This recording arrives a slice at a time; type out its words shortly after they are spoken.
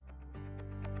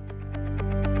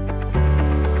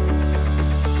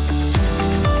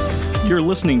You're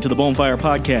listening to the Bonfire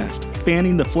Podcast,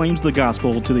 fanning the flames of the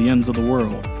gospel to the ends of the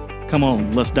world. Come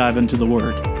on, let's dive into the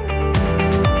Word.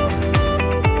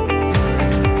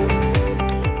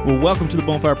 Well, welcome to the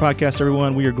Bonfire Podcast,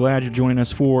 everyone. We are glad you're joining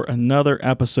us for another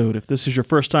episode. If this is your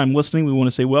first time listening, we want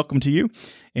to say welcome to you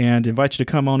and invite you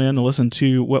to come on in and listen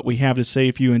to what we have to say.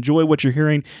 If you enjoy what you're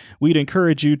hearing, we'd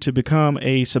encourage you to become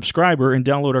a subscriber and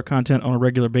download our content on a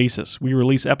regular basis. We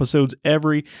release episodes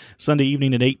every Sunday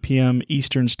evening at 8 p.m.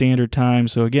 Eastern Standard Time.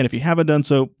 So again, if you haven't done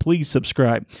so, please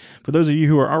subscribe. For those of you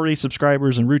who are already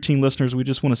subscribers and routine listeners, we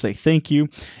just want to say thank you.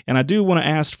 And I do want to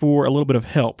ask for a little bit of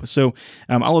help. So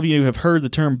all of you have heard the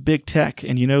term big tech,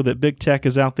 and you know that big tech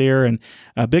is out there, and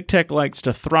big tech likes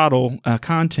to throttle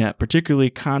content, particularly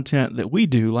content that we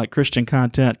do, like Christian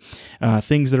content,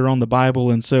 things that are on the Bible.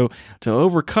 And so to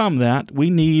overcome that, we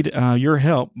need your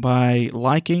help by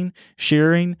liking,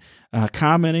 sharing,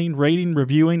 commenting, rating,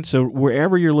 reviewing. So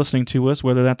wherever you're listening to us,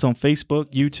 whether that's on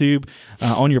Facebook, YouTube,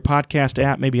 on your podcast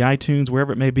app, maybe iTunes,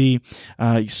 wherever it may be,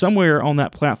 somewhere on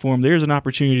that platform, there's an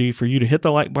opportunity for you to hit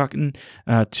the like button,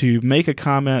 to make a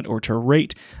comment, or to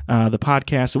rate the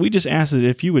podcast. So we just ask that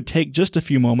if you would take just a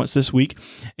few moments this week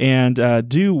and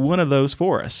do one of those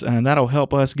for us, and that'll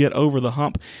help us get over the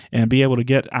hump and be able to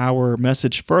get our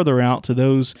message further out to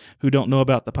those who don't know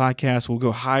about the podcast. We'll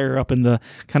go higher up in the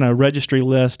kind of registry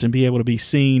list and be able to be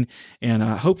seen, and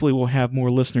hopefully we'll have more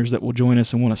listeners that will join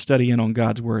us and want to study in on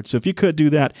God's Word. So if you could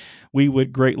do that, we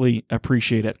would greatly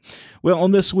appreciate it. Well,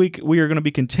 on this week, we are going to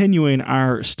be continuing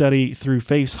our study through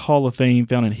Faith's Hall of Fame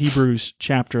found in Hebrews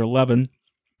chapter 11.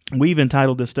 We've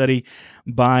entitled the study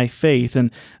By Faith,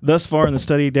 and thus far in the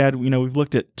study, Dad, we've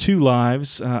looked at two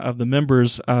lives of the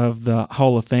members of the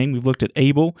Hall of Fame. We've looked at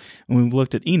Abel, and we've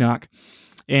looked at Enoch.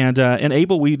 And in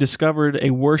Abel, we discovered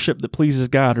a worship that pleases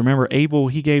God. Remember, Abel,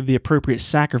 he gave the appropriate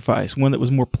sacrifice, one that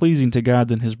was more pleasing to God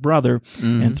than his brother,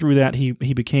 and through that, he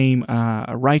became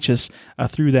righteous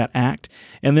through that act.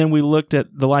 And then we looked at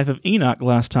the life of Enoch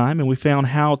last time, and we found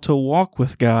how to walk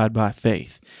with God by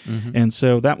faith. And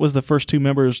so that was the first two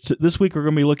members. This week, we're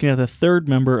going to be looking at the third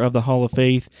member of the Hall of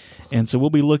Faith, and so we'll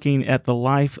be looking at the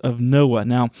life of Noah.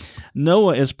 Now,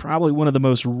 Noah is probably one of the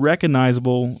most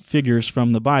recognizable figures from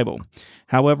the Bible.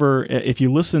 However, if you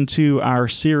listen to our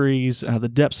series, The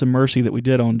Depths of Mercy, that we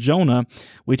did on Jonah,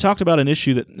 we talked about an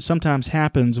issue that sometimes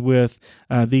happens with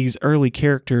these early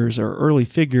characters or early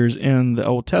figures in the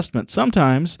Old Testament.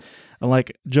 Sometimes,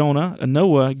 like Jonah,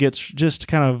 Noah gets just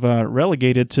kind of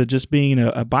relegated to just being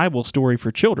a Bible story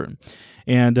for children.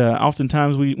 And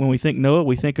oftentimes, when we think Noah,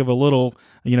 we think of a little,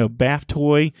 bath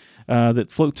toy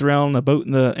that floats around a boat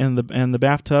in the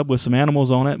bathtub with some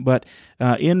animals on it. But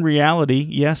in reality,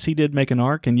 yes, he did make an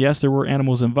ark, and yes, there were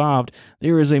animals involved.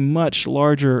 There is a much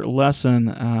larger lesson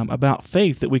about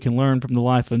faith that we can learn from the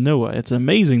life of Noah. It's an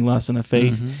amazing lesson of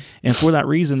faith, and for that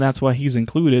reason, that's why he's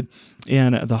included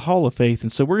in the Hall of Faith.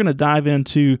 And so we're going to dive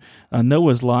into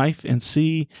Noah's life and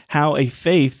see how a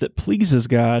faith that pleases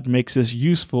God makes us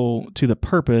useful to the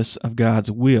purpose of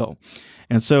God's will.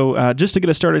 And so just to get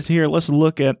us started here, let's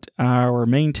look at our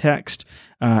main text,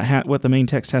 what the main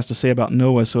text has to say about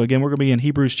Noah. So again, we're going to be in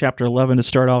Hebrews chapter 11 to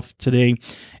start off today.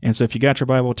 And so if you got your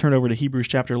Bible, turn over to Hebrews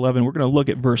chapter 11. We're going to look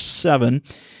at verse 7.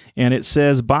 And it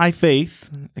says, by faith,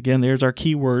 again, there's our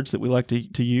key words that we like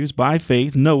to use. By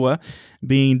faith, Noah,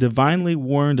 being divinely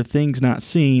warned of things not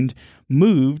seen,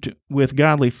 moved with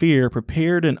godly fear,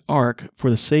 prepared an ark for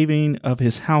the saving of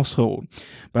his household,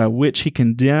 by which he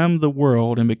condemned the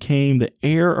world and became the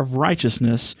heir of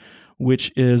righteousness, which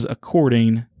is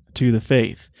according to the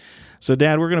faith. So,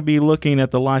 Dad, we're going to be looking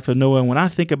at the life of Noah. And when I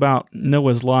think about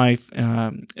Noah's life,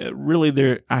 I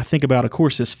think about, of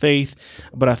course, his faith,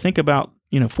 but I think about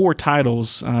four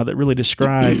titles that really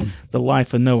describe the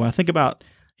life of Noah. I think about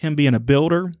him being a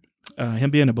builder,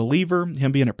 him being a believer,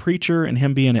 him being a preacher, and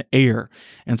him being an heir.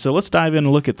 And so let's dive in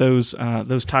and look at those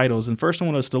titles. And first I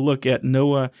want us to look at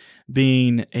Noah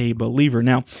being a believer.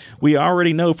 Now, we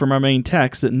already know from our main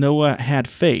text that Noah had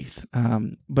faith,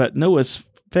 but Noah's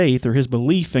faith or his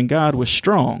belief in God was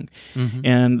strong,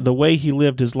 and the way he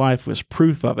lived his life was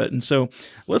proof of it. And so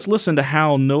let's listen to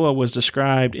how Noah was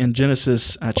described in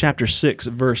Genesis chapter 6,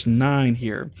 verse 9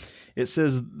 here. It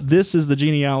says, this is the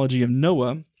genealogy of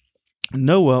Noah.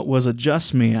 Noah was a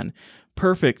just man,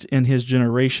 perfect in his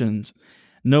generations.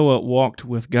 Noah walked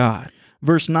with God.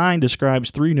 Verse 9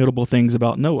 describes three notable things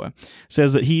about Noah. It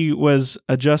says that he was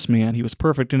a just man, he was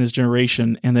perfect in his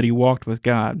generation, and that he walked with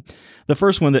God. The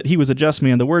first one, that he was a just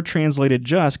man, the word translated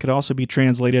just could also be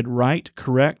translated right,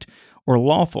 correct, or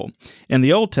lawful. In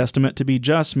the Old Testament, to be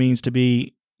just means to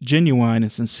be genuine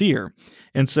and sincere.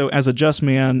 And so as a just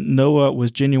man, Noah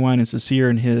was genuine and sincere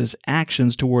in his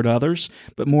actions toward others,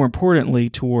 but more importantly,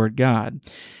 toward God.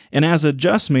 And as a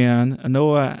just man,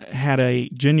 Noah had a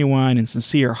genuine and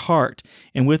sincere heart.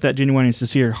 And with that genuine and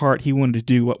sincere heart, he wanted to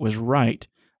do what was right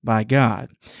by God.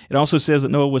 It also says that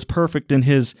Noah was perfect in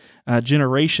his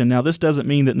generation. Now, this doesn't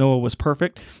mean that Noah was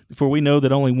perfect, for we know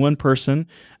that only one person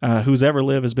who's ever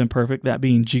lived has been perfect, that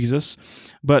being Jesus.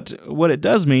 But what it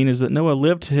does mean is that Noah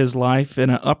lived his life in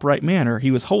an upright manner.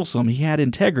 He was wholesome. He had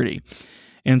integrity.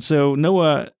 And so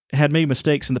Noah had made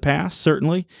mistakes in the past,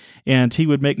 certainly, and he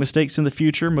would make mistakes in the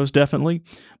future, most definitely.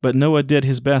 But Noah did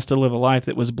his best to live a life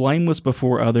that was blameless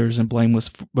before others and blameless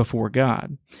before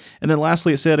God. And then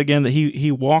lastly, it said again that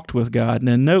he walked with God. And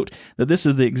then note that this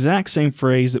is the exact same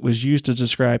phrase that was used to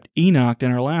describe Enoch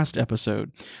in our last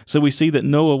episode. So we see that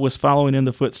Noah was following in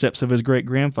the footsteps of his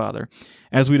great-grandfather.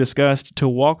 As we discussed, to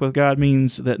walk with God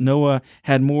means that Noah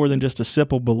had more than just a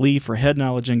simple belief or head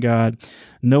knowledge in God.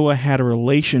 Noah had a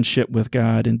relationship with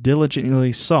God and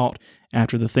diligently sought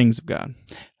after the things of God.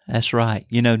 That's right.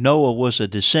 You know, Noah was a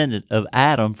descendant of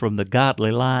Adam from the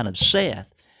godly line of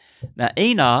Seth. Now,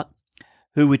 Enoch,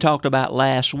 who we talked about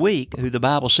last week, who the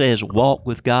Bible says walked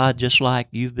with God, just like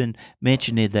you've been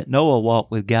mentioning that Noah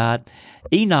walked with God,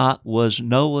 Enoch was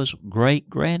Noah's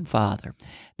great-grandfather.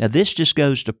 Now, this just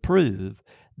goes to prove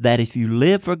that if you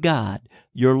live for God,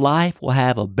 your life will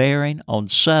have a bearing on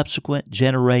subsequent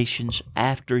generations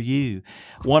after you.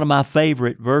 One of my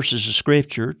favorite verses of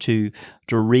Scripture to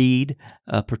read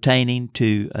pertaining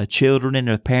to children and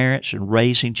their parents and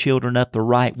raising children up the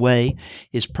right way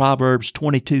is Proverbs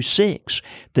 22:6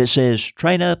 that says,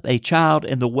 "Train up a child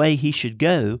in the way he should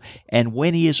go, and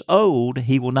when he is old,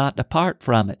 he will not depart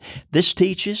from it." This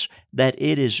teaches that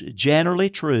it is generally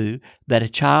true that a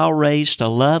child raised to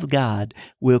love God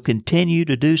will continue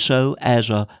to do so as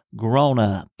a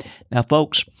grown-up. Now,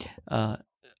 folks,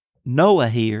 Noah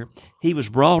here, he was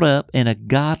brought up in a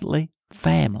godly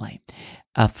family,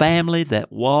 a family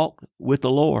that walked with the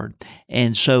Lord.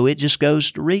 And so it just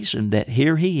goes to reason that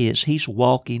here he is, he's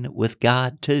walking with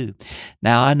God too.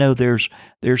 Now, I know there's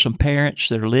some parents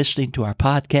that are listening to our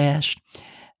podcast,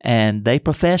 and they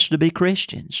profess to be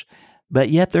Christians, but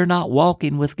yet they're not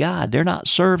walking with God. They're not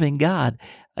serving God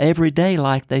every day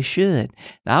like they should.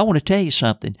 Now, I want to tell you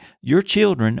something. Your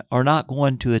children are not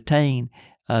going to attain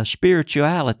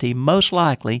spirituality, most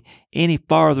likely, any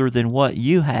farther than what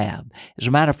you have. As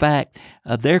a matter of fact,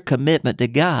 their commitment to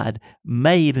God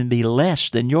may even be less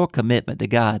than your commitment to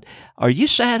God. Are you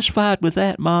satisfied with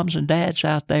that, moms and dads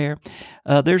out there?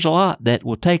 There's a lot that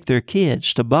will take their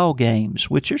kids to ball games,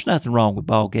 which there's nothing wrong with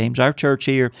ball games. Our church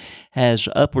here has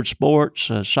upward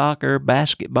sports, soccer,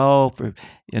 basketball. For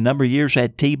a number of years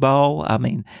had t-ball. I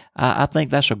mean, I think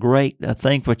that's a great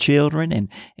thing for children, and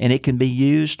it can be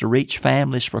used to reach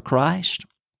families for Christ.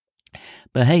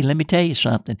 But hey, let me tell you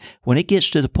something. When it gets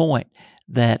to the point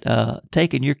that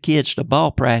taking your kids to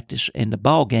ball practice and the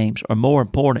ball games are more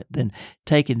important than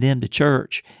taking them to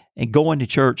church and going to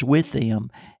church with them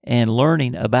and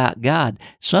learning about God,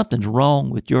 something's wrong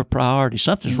with your priorities.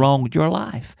 Something's wrong with your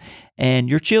life. And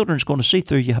your children's going to see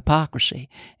through your hypocrisy.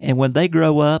 And when they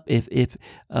grow up, if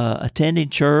attending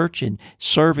church and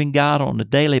serving God on a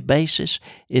daily basis,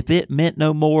 if it meant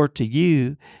no more to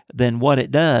you than what it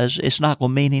does, it's not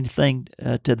going to mean anything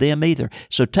to them either.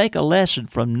 So take a lesson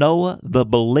from Noah, the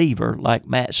believer, like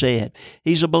Matt said.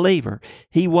 He's a believer.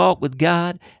 He walked with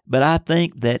God, but I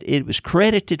think that it was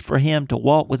credited for him to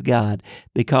walk with God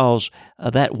because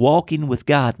that walking with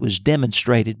God was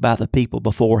demonstrated by the people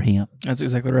before him. That's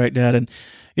exactly right, Dad. And,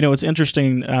 you know, it's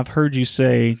interesting. I've heard you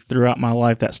say throughout my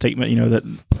life that statement, you know, that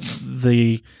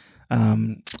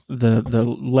the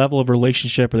level of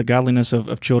relationship or the godliness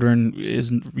of children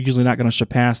is usually not going to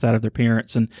surpass that of their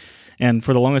parents. And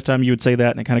for the longest time, you would say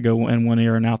that and it kind of go in one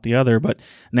ear and out the other. But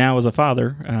now as a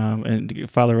father and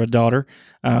father of a daughter,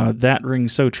 that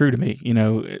rings so true to me, you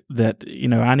know, that, you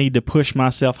know, I need to push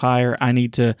myself higher. I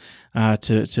need to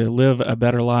live a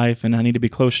better life, and I need to be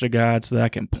closer to God so that I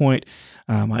can point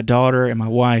my daughter and my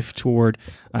wife toward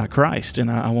Christ. And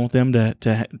I want them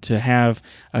to have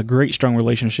a great, strong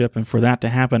relationship. And for that to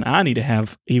happen, I need to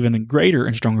have even a greater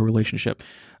and stronger relationship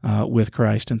with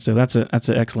Christ. And so that's an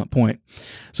excellent point.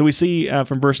 So we see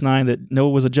from verse 9 that Noah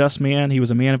was a just man, he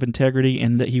was a man of integrity,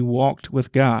 and that he walked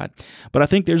with God. But I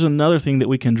think there's another thing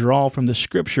that we can draw from the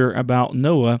scripture about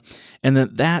Noah, and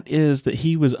that is that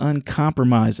he was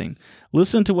uncompromising.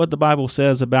 Listen to what the Bible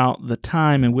says about the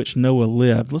time in which Noah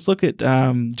lived. Let's look at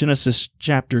Genesis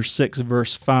chapter 6,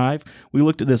 verse 5. We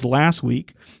looked at this last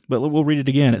week, but we'll read it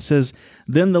again. It says,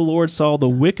 "Then the Lord saw the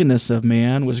wickedness of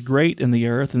man was great in the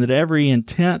earth, and that every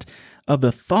intent of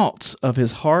the thoughts of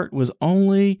his heart was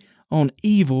only on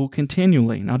evil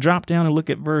continually. Now drop down and look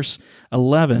at verse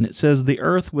 11. It says, the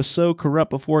earth was so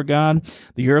corrupt before God,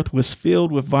 the earth was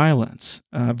filled with violence.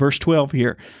 Verse 12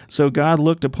 here. So God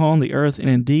looked upon the earth, and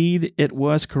indeed it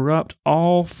was corrupt.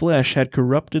 All flesh had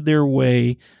corrupted their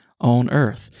way on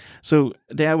earth. So,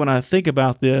 Dad, when I think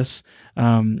about this,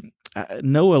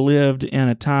 Noah lived in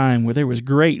a time where there was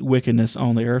great wickedness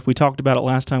on the earth. We talked about it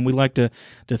last time. We like to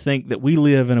think that we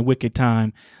live in a wicked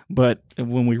time, but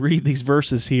when we read these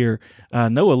verses here,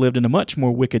 Noah lived in a much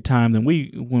more wicked time than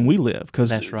when we live,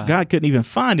 because right. God couldn't even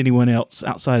find anyone else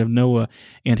outside of Noah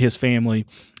and his family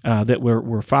that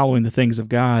were following the things of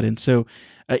God. And so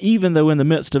even though in the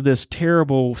midst of this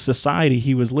terrible society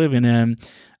he was living in,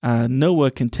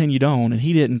 Noah continued on, and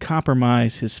he didn't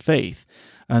compromise his faith.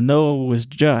 Noah was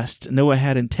just, Noah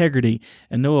had integrity,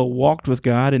 and Noah walked with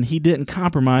God, and he didn't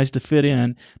compromise to fit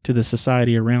in to the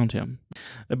society around him.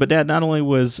 But Dad, not only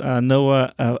was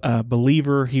Noah a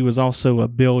believer, he was also a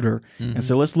builder. Mm-hmm. And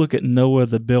so let's look at Noah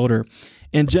the builder.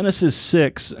 In Genesis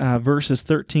 6, verses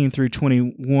 13 through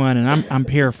 21, and I'm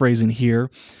paraphrasing here,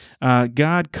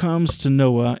 God comes to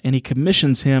Noah and he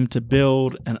commissions him to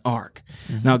build an ark.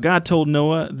 Mm-hmm. Now, God told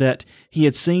Noah that he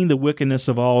had seen the wickedness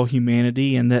of all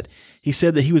humanity, and that he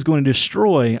said that he was going to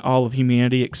destroy all of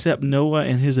humanity except Noah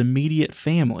and his immediate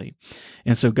family.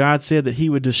 And so God said that he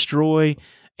would destroy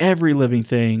every living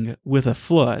thing with a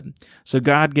flood. So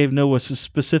God gave Noah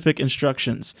specific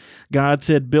instructions. God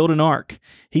said, build an ark.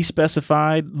 He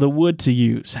specified the wood to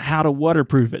use, how to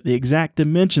waterproof it, the exact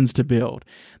dimensions to build,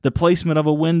 the placement of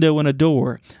a window and a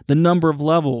door, the number of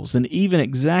levels, and even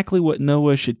exactly what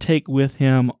Noah should take with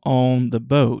him on the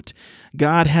boat.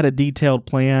 God had a detailed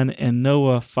plan, and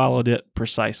Noah followed it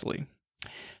precisely.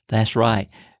 That's right.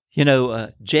 You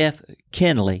know, Jeff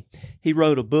Kinley, he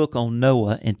wrote a book on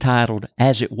Noah entitled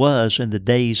As It Was in the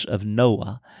Days of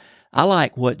Noah. I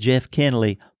like what Jeff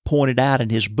Kinley pointed out in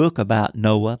his book about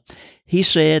Noah. He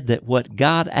said that what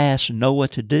God asked Noah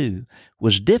to do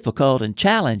was difficult and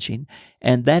challenging,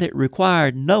 and that it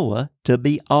required Noah to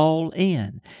be all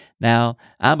in. Now,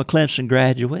 I'm a Clemson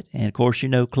graduate, and of course, you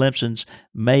know, Clemson's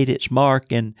made its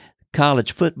mark in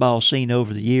college football scene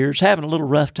over the years, having a little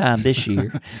rough time this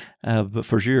year, but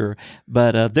for sure.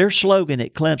 But their slogan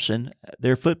at Clemson,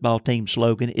 their football team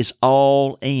slogan, is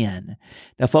all in.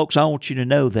 Now, folks, I want you to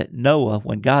know that Noah,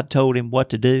 when God told him what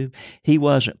to do, he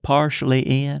wasn't partially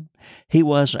in. He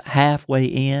wasn't halfway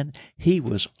in. He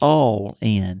was all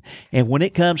in. And when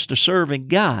it comes to serving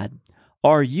God,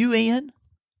 are you in?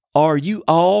 Are you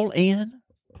all in?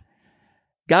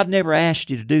 God never asked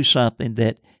you to do something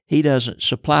that He doesn't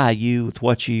supply you with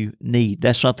what you need.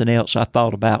 That's something else I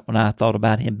thought about when I thought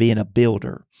about Him being a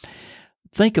builder.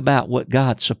 Think about what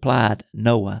God supplied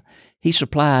Noah. He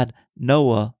supplied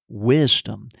Noah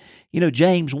wisdom. You know,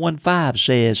 James 1:5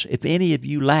 says, if any of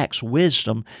you lacks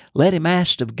wisdom, let him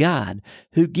ask of God,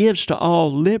 who gives to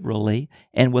all liberally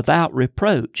and without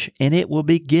reproach, and it will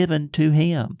be given to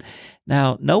him.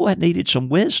 Now, Noah needed some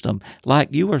wisdom.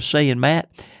 Like you were saying,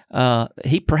 Matt,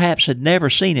 he perhaps had never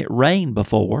seen it rain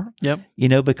before. Yep. You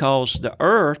know, because the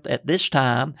earth at this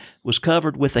time was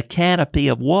covered with a canopy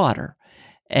of water,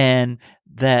 and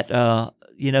that,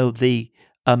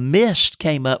 a mist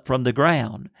came up from the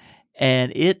ground,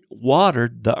 and it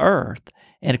watered the earth.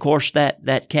 And of course,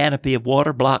 that canopy of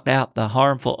water blocked out the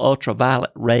harmful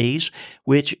ultraviolet rays,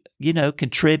 which,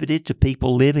 contributed to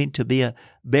people living to be a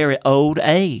very old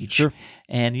age. Sure.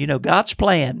 And, God's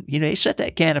plan, He set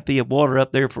that canopy of water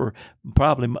up there for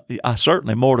probably,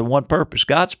 certainly more than one purpose.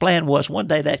 God's plan was one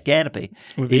day that canopy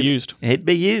would be used. It'd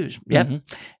be used. Yep.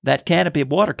 Mm-hmm. That canopy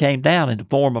of water came down in the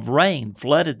form of rain,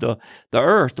 flooded the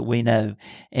earth, we know.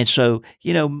 And so,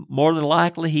 more than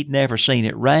likely, he'd never seen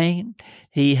it rain.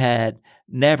 He had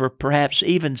never perhaps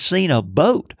even seen a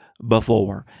boat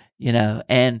before,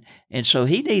 and so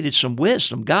he needed some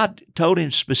wisdom. God told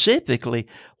him specifically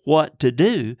what to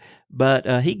do,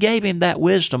 but he gave him that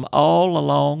wisdom all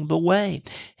along the way.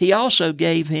 He also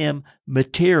gave him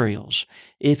materials.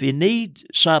 If you need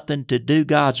something to do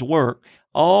God's work,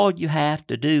 all you have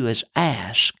to do is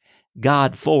ask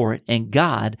God for it, and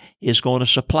God is going to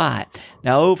supply it.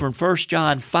 Now, over in 1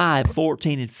 John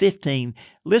 5:14 and 15,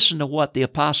 listen to what the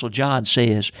Apostle John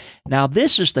says. Now,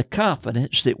 this is the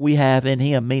confidence that we have in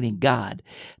Him, meaning God,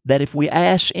 that if we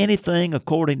ask anything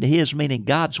according to His, meaning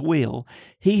God's will,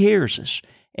 He hears us.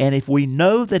 And if we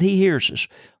know that He hears us,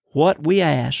 what we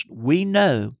ask, we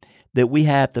know that we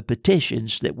have the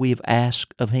petitions that we have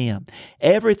asked of Him.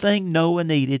 Everything Noah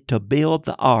needed to build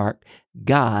the ark,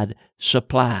 God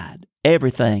supplied.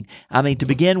 Everything. I mean, to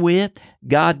begin with,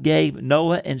 God gave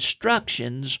Noah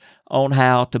instructions on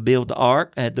how to build the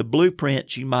ark. The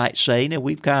blueprints, you might say. Now,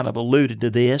 we've kind of alluded to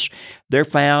this. They're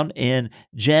found in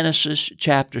Genesis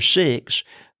chapter 6,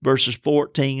 verses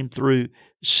 14 through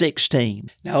 16.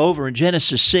 Now, over in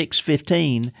Genesis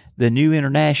 6:15, the New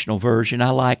International Version,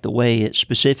 I like the way it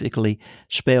specifically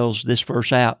spells this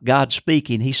verse out. God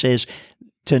speaking, He says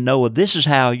to Noah, this is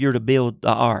how you're to build the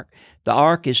ark. The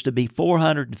ark is to be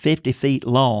 450 feet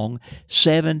long,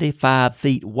 75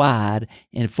 feet wide,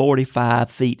 and 45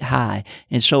 feet high.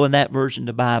 And so in that version of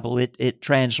the Bible, it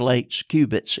translates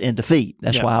cubits into feet.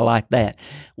 That's why I like that.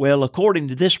 Well, according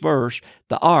to this verse,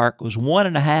 the ark was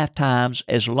 1.5 times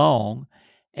as long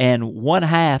and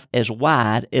 1/2 as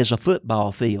wide as a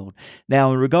football field.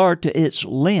 Now, in regard to its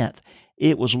length,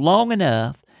 it was long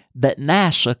enough that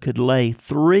NASA could lay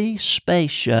 3 space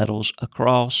shuttles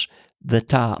across the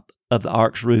top of the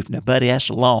ark's roof. Now, buddy, that's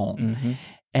long. Mm-hmm.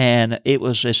 And it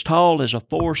was as tall as a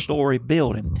 4-story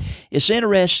building. It's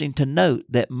interesting to note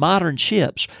that modern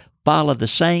ships follow the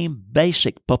same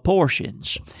basic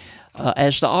proportions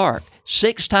as the ark,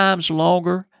 6 times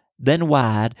longer than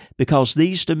wide, because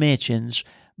these dimensions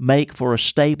make for a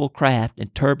stable craft in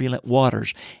turbulent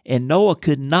waters. And Noah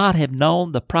could not have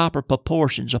known the proper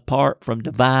proportions apart from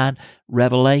divine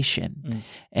revelation.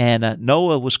 And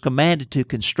Noah was commanded to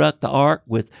construct the ark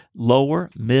with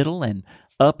lower, middle, and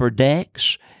upper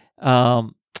decks.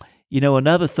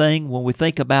 Another thing when we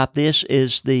think about this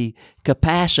is the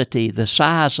capacity, the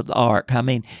size of the ark. I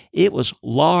mean, it was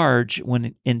large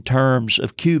when in terms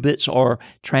of cubits, or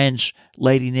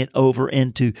translating it over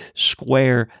into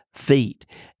square feet.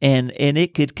 And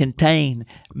it could contain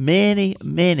many,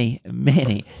 many,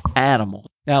 many animals.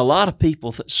 Now, a lot of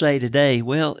people say today,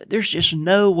 well, there's just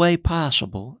no way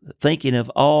possible, thinking of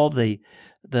all the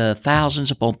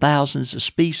thousands upon thousands of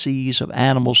species of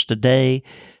animals today,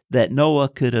 that Noah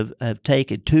could have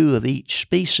taken 2 of each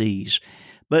species.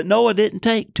 But Noah didn't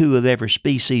take 2 of every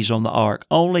species on the ark,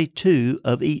 only 2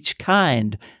 of each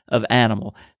kind of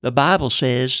animal. The Bible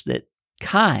says that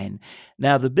kind.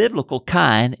 Now, the biblical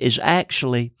kind is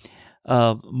actually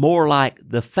more like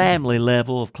the family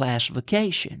level of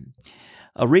classification.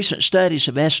 Recent studies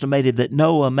have estimated that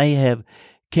Noah may have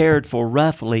cared for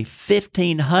roughly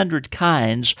 1,500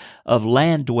 kinds of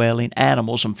land-dwelling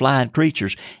animals and flying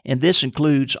creatures, and this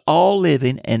includes all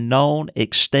living and known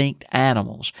extinct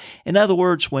animals. In other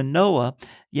words, when Noah,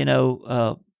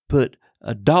 put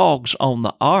dogs on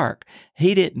the ark,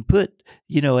 he didn't put,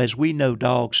 as we know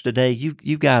dogs today,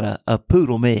 you've got a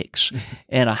poodle mix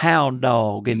and a hound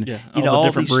dog and all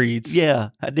different breeds. Yeah,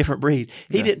 a different breed.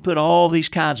 He didn't put all these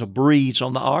kinds of breeds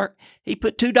on the ark. He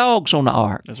put 2 dogs on the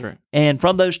ark. That's right. And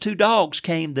from those 2 dogs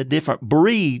came the different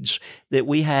breeds that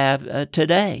we have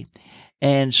today.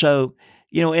 And so,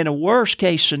 in a worst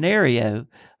case scenario,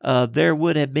 there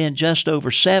would have been just over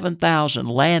 7,000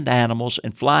 land animals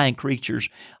and flying creatures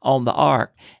on the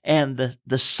ark. And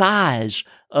the size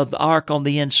of the ark on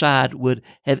the inside would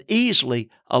have easily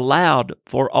allowed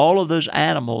for all of those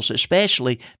animals,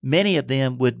 especially many of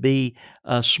them would be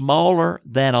smaller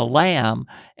than a lamb,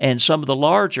 and some of the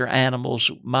larger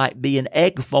animals might be in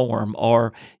egg form,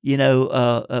 or,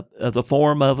 the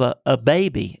form of a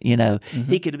baby.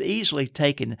 He could have easily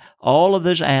taken all of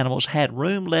those animals, had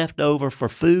room left over for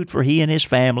food for he and his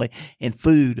family, and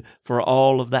food for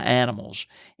all of the animals.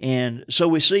 And so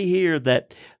we see here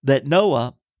that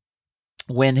Noah,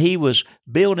 when he was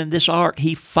building this ark,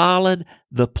 he followed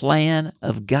the plan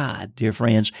of God, dear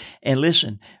friends. And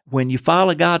listen, when you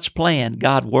follow God's plan,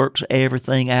 God works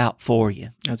everything out for you.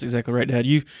 That's exactly right, Dad.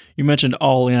 You mentioned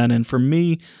all in, and for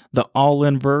me, the all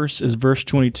in verse is verse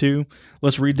 22.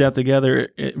 Let's read that together.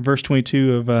 Verse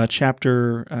 22 of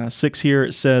chapter 6 here,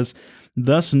 it says,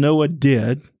 "Thus Noah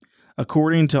did,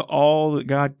 according to all that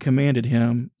God commanded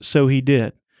him, so he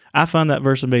did." I find that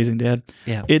verse amazing, Dad.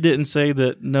 Yeah. It didn't say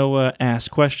that Noah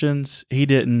asked questions. He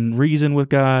didn't reason with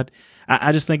God.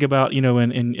 I just think about,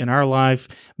 in our life,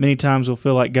 many times we'll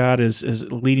feel like God is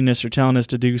leading us or telling us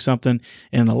to do something.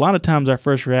 And a lot of times our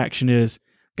first reaction is,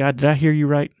 God, did I hear you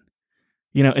right?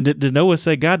 And did Noah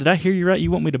say, God, did I hear you right? You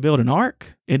want me to build an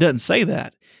ark? It doesn't say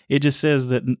that. It just says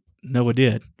that Noah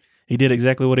did. He did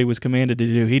exactly what he was commanded to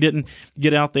do. He didn't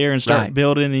get out there and start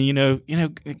building. And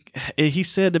he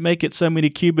said to make it so many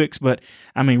cubics, but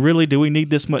I mean, really, do we need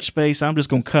this much space? I'm just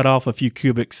going to cut off a few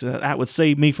cubics. That would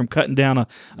save me from cutting down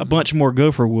a bunch more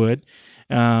gopher wood.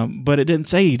 But it didn't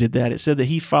say he did that. It said that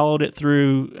he followed it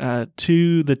through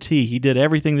to the T. He did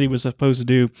everything that he was supposed to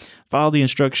do, followed the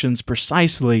instructions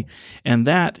precisely, and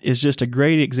that is just a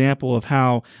great example of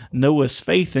how Noah's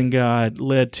faith in God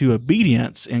led to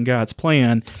obedience in God's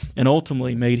plan, and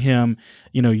ultimately made him,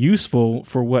 useful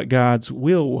for what God's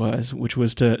will was, which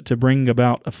was to bring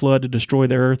about a flood to destroy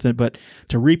the earth, but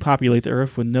to repopulate the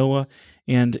earth with Noah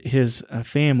and his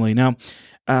family. Now,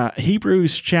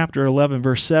 Hebrews chapter 11,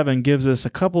 verse 7 gives us a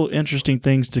couple interesting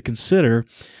things to consider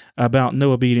about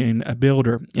Noah being a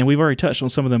builder. And we've already touched on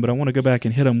some of them, but I want to go back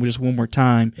and hit them just one more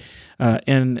time.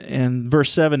 In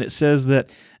verse 7, it says that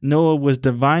Noah was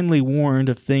divinely warned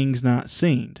of things not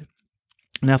seen.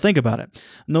 Now think about it.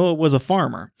 Noah was a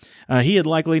farmer. He had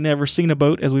likely never seen a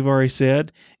boat, as we've already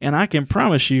said, and I can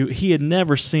promise you he had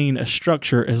never seen a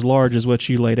structure as large as what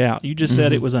you laid out. You just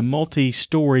said it was a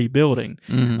multi-story building.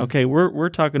 Okay, we're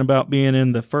talking about being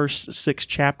in the first 6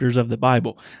 chapters of the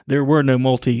Bible. There were no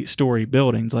multi-story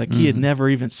buildings. Like he had never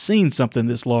even seen something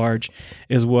this large,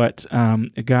 is what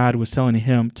God was telling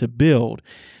him to build.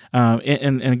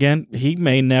 And again, he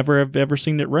may never have ever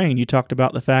seen it rain. You talked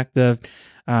about the fact that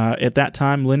at that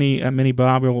time, many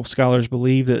Bible scholars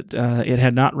believe that it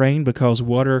had not rained because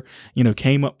water,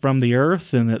 came up from the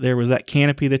earth, and that there was that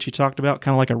canopy that you talked about,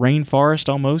 kind of like a rainforest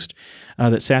almost,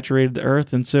 that saturated the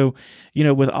earth. And so,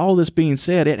 with all this being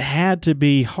said, it had to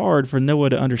be hard for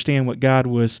Noah to understand what God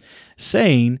was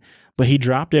saying, but he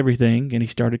dropped everything and he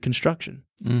started construction.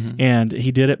 And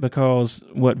he did it because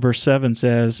what verse 7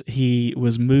 says, he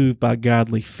was moved by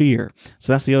godly fear.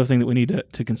 So that's the other thing that we need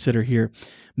to consider here.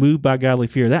 Moved by godly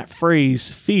fear. That phrase,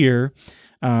 fear,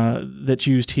 that's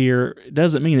used here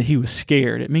doesn't mean that he was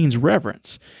scared. It means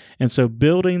reverence. And so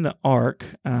building the ark,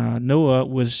 Noah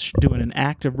was doing an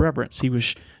act of reverence. He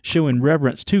was showing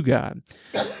reverence to God.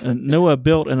 Noah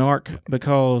built an ark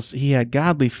because he had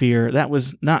godly fear. That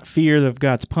was not fear of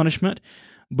God's punishment,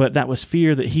 but that was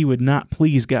fear that he would not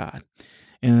please God.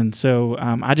 And so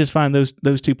I just find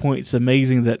those 2 points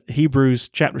amazing that Hebrews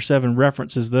chapter 7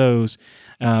 references those.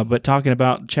 But talking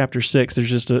about chapter 6, there's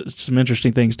just some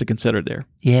interesting things to consider there.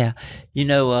 Yeah.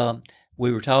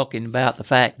 We were talking about the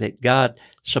fact that God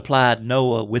supplied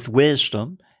Noah with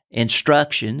wisdom,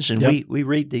 instructions, and we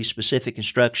read these specific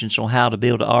instructions on how to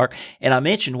build an ark. And I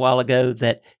mentioned a while ago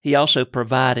that he also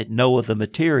provided Noah the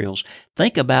materials.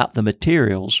 Think about the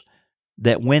materials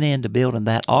that went into building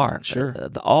that ark. Sure.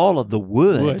 All of the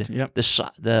wood, yep.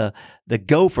 the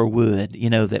gopher wood,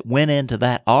 that went into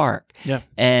that ark. Yep.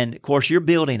 And of course, you're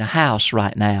building a house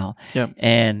right now. Yep.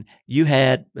 And you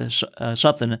had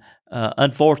something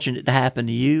unfortunate to happen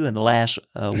to you in the last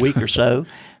week or so.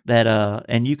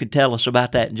 And you can tell us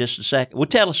about that in just a second. Well,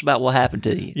 tell us about what happened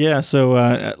to you. Yeah, so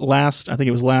I think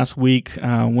it was last week,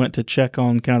 went to check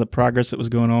on kind of the progress that was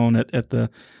going on at the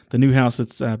new house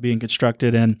that's being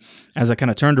constructed. And as I kind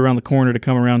of turned around the corner to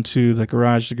come around to the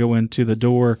garage to go into the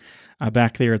door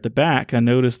back there at the back, I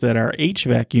noticed that our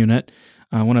HVAC unit,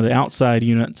 one of the outside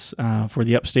units for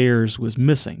the upstairs, was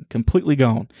missing, completely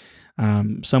gone.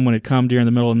 Someone had come during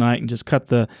the middle of the night and just cut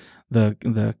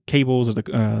the cables or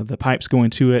the pipes going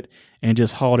to it and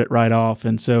just hauled it right off.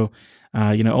 And so,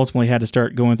 ultimately had to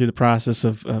start going through the process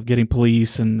of getting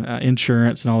police and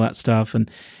insurance and all that stuff.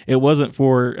 And it wasn't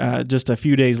for just a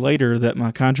few days later that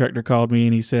my contractor called me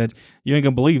and he said, "You ain't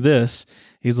gonna believe this."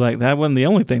 He's like, "That wasn't the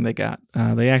only thing they got.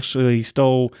 They actually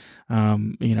stole,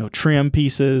 trim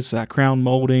pieces, crown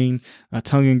molding,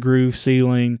 tongue and groove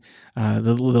ceiling.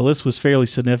 The list was fairly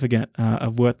significant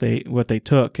of what they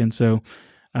took." And so,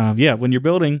 when you're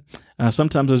building,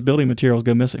 sometimes those building materials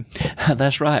go missing.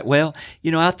 That's right. Well,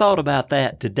 I thought about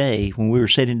that today when we were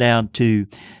sitting down to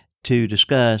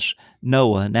discuss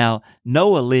Noah. Now,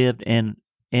 Noah lived in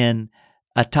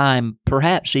a time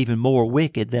perhaps even more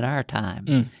wicked than our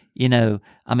time.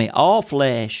 All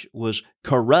flesh was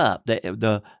corrupt.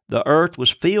 The earth was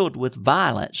filled with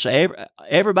violence.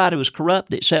 Everybody was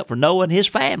corrupt except for Noah and his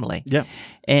family. Yeah.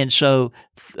 And so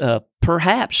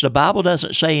perhaps the Bible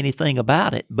doesn't say anything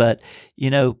about it, but,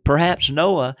 perhaps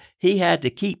Noah, he had to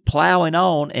keep plowing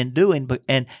on and doing,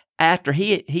 and after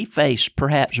he faced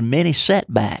perhaps many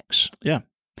setbacks. Yeah.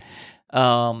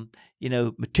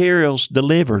 Materials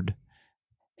delivered,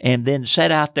 and then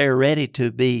set out there ready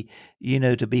to be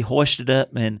hoisted up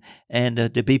and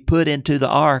to be put into the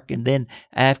ark. And then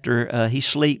after he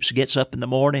sleeps, gets up in the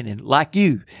morning, and like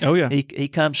you, he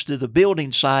comes to the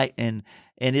building site and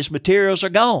his materials are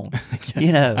gone.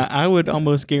 I would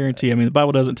almost guarantee, the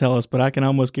Bible doesn't tell us, but I can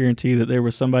almost guarantee that there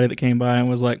was somebody that came by and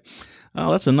was like,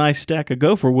 oh, that's a nice stack of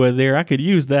gopher wood there. I could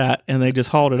use that. And they just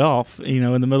hauled it off,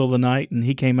 in the middle of the night. And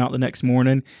he came out the next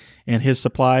morning, and his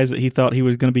supplies that he thought he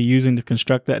was going to be using to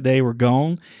construct that day were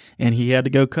gone. And he had to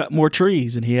go cut more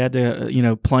trees, and he had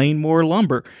to, plane more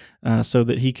lumber so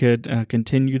that he could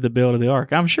continue the build of the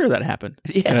ark. I'm sure that happened.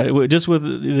 Yeah. Just with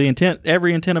the intent,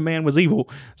 every intent of man was evil.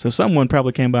 So someone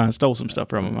probably came by and stole some stuff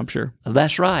from him, I'm sure.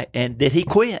 That's right. And did he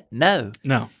quit? No.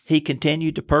 No. He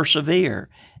continued to persevere.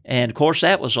 And of course,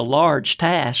 that was a large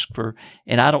task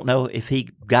and I don't know if he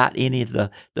got any of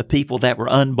the people that were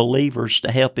unbelievers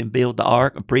to help him build the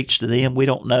ark and preach to them. We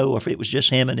don't know if it was just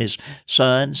him and his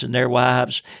sons and their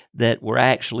wives that were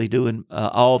actually doing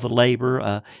all the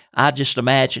labor. I just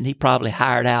imagine he probably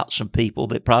hired out some people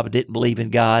that probably didn't believe in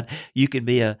God. You can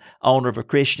be a owner of a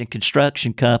Christian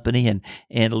construction company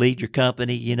and lead your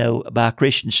company, by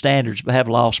Christian standards, but have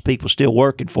lost people still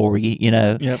working for you,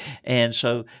 Yep. And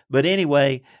so, but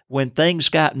anyway, when things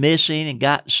got missing and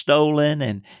got stolen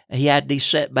and he had these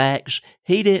setbacks,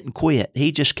 he didn't quit.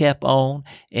 He just kept on,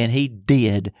 and he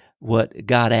did what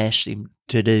God asked him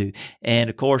to do. And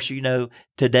of course,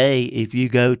 today, if you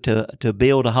go to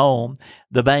build a home,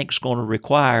 the bank's going to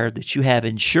require that you have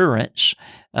insurance.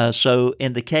 So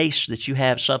in the case that you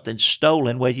have something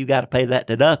stolen, well, you got to pay that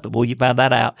deductible. You found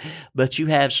that out. But you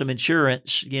have some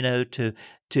insurance,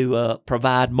 to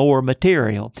provide more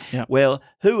material. Yep. Well,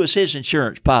 who was his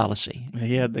insurance policy?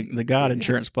 He had the God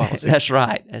insurance policy. That's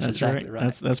right. That's exactly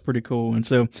right. That's pretty cool. And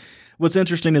so what's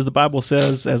interesting is the Bible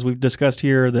says, as we've discussed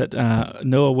here, that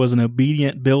Noah was an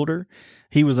obedient builder.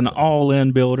 He was an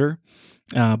all-in builder.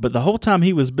 But the whole time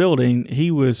he was building,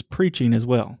 he was preaching as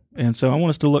well. And so I want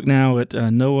us to look now at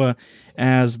Noah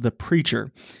as the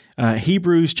preacher.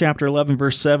 Hebrews chapter 11,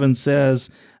 verse 7 says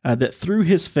that through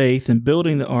his faith in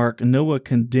building the ark, Noah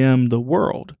condemned the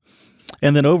world.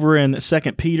 And then over in 2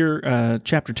 Peter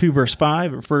chapter 2, verse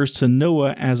 5, it refers to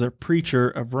Noah as a preacher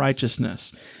of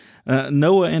righteousness.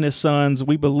 Noah and his sons,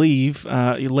 we believe,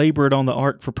 labored on the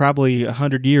ark for probably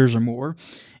 100 years or more,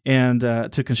 and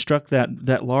to construct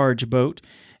that large boat.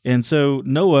 And so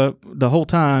Noah, the whole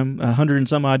time, 100 and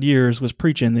some odd years, was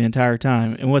preaching the entire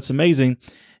time. And what's amazing,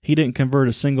 he didn't convert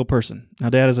a single person. Now,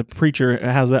 Dad, as a preacher,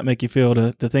 how does that make you feel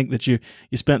to think that you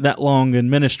spent that long in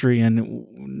ministry and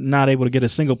not able to get a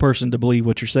single person to believe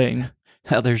what you're saying?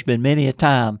 Now, there's been many a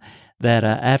time that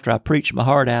after I preached my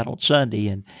heart out on Sunday,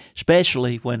 and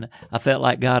especially when I felt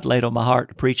like God laid on my heart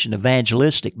to preach an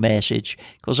evangelistic message,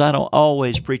 because I don't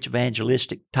always preach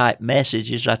evangelistic type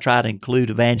messages. I try to include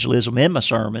evangelism in my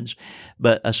sermons,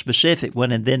 but a specific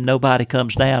one, and then nobody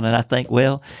comes down, and I think,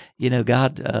 well,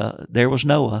 God, there was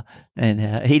Noah,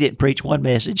 and he didn't preach one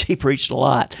message. He preached a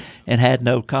lot and had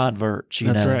no converts.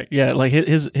 That's right. Yeah, like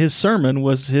his sermon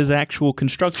was his actual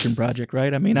construction project,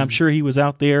 right? I mean, I'm sure he was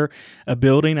out there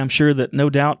building. I'm sure that no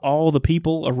doubt all the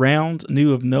people around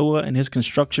knew of Noah and his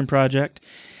construction project,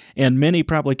 and many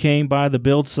probably came by the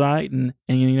build site and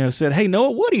said, "Hey,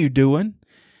 Noah, what are you doing?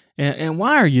 And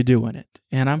why are you doing it?"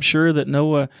 And I'm sure that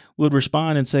Noah would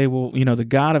respond and say, "Well, the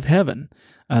God of heaven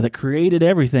that created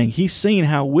everything, he's seen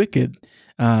how wicked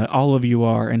all of you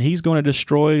are, and he's going to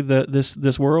destroy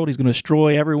this world. He's going to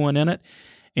destroy everyone in it.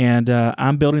 And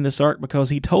I'm building this ark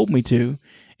because he told me to."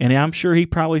 And I'm sure he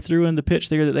probably threw in the pitch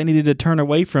there that they needed to turn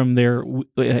away from their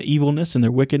evilness and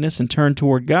their wickedness and turn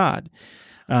toward God.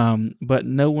 But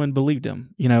no one believed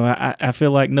him. I feel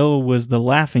like Noah was the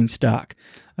laughing stock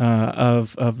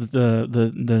of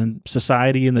the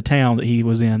society and the town that he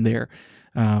was in there.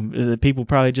 The people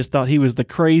probably just thought he was the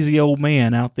crazy old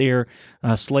man out there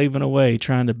slaving away,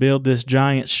 trying to build this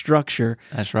giant structure.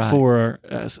 That's right. For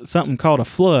something called a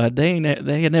flood. They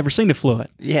had never seen a flood.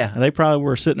 Yeah. They probably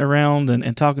were sitting around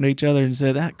and talking to each other and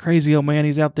said, "That crazy old man,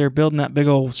 he's out there building that big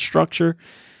old structure."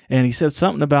 And he said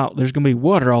something about there's going to be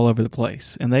water all over the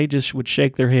place. And they just would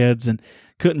shake their heads and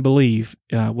couldn't believe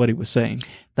what he was saying.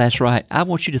 That's right. I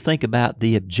want you to think about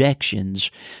the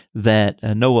objections that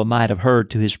Noah might have heard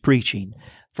to his preaching.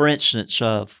 For instance,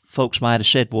 folks might have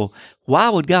said, "Well, why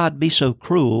would God be so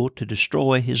cruel to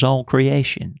destroy his own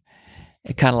creation?"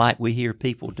 Kind of like we hear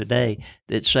people today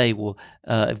that say, "Well,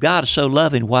 if God is so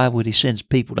loving, why would he send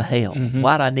people to hell? Mm-hmm.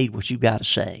 Why do I need what you got to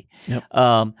say?" Yep.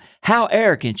 How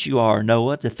arrogant you are,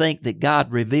 Noah, to think that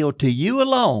God revealed to you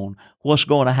alone what's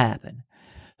going to happen.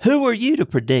 Who are you to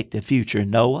predict the future,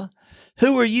 Noah?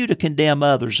 Who are you to condemn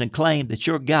others and claim that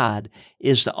your God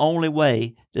is the only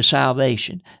way to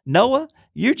salvation? Noah,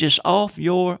 you're just off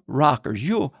your rockers.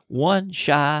 You're one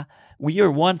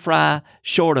fry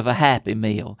short of a Happy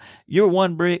Meal. You're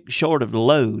one brick short of the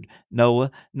load,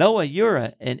 Noah. Noah, you're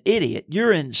an idiot.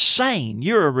 You're insane.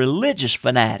 You're a religious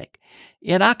fanatic.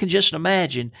 And I can just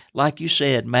imagine, like you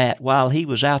said, Matt, while he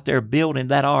was out there building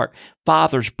that ark,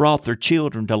 fathers brought their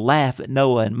children to laugh at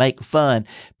Noah and make fun.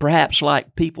 Perhaps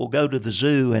like people go to the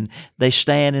zoo and they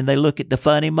stand and they look at the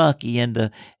funny monkey in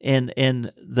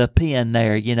the pen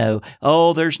there, you know.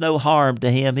 Oh, there's no harm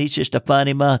to him. He's just a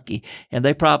funny monkey. And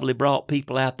they probably brought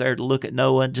people out there to look at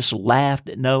Noah and just laughed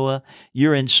at Noah.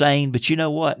 You're insane. But you know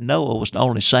what? Noah was the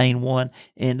only sane one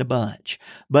in the bunch.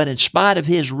 But in spite of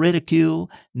his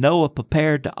ridicule, Noah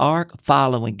prepared the ark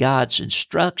following God's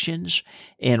instructions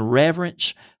in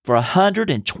reverence. For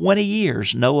 120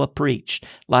 years, Noah preached,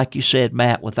 like you said,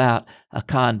 Matt, without a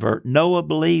convert. Noah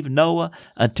believed Noah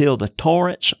until the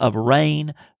torrents of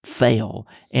rain fell,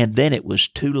 and then it was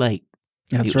too late.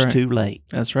 That's it was right. too late.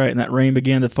 That's right. And that rain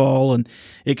began to fall, and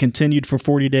it continued for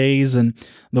 40 days, and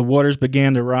the waters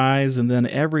began to rise, and then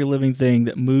every living thing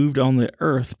that moved on the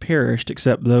earth perished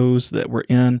except those that were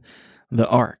in the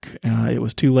ark. It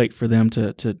was too late for them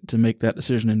to make that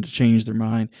decision and to change their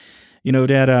mind. You know,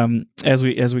 Dad, as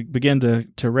we begin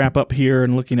to wrap up here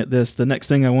and looking at this, the next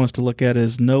thing I want us to look at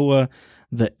is Noah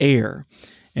the heir.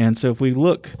 And so if we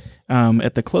look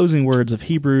at the closing words of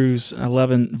Hebrews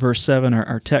 11, verse 7,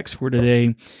 our text for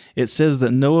today, it says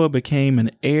that Noah became an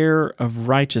heir of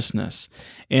righteousness.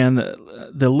 And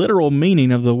the literal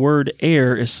meaning of the word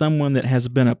heir is someone that has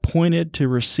been appointed to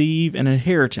receive an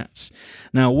inheritance.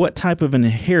 Now, what type of an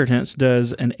inheritance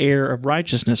does an heir of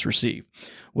righteousness receive?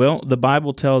 Well, the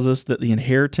Bible tells us that the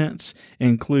inheritance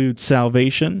includes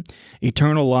salvation,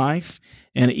 eternal life,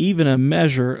 and even a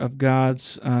measure of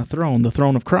God's throne, the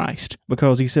throne of Christ,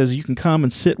 because he says, you can come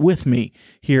and sit with me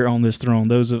here on this throne,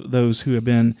 those who have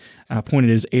been appointed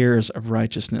as heirs of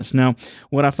righteousness. Now,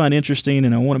 what I find interesting,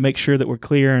 and I want to make sure that we're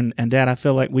clear, and Dad, I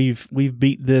feel like we've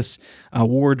beat this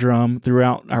war drum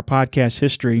throughout our podcast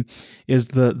history, is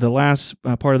the last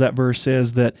part of that verse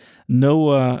says that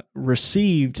Noah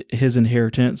received his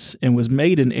inheritance and was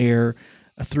made an heir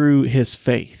through his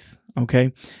faith.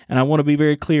 Okay, and I want to be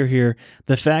very clear here.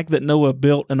 The fact that Noah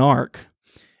built an ark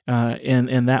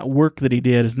and that work that he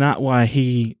did is not why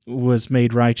he was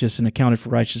made righteous and accounted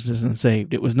for righteousness and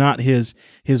saved. It was not his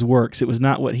works. It was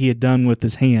not what he had done with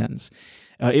his hands.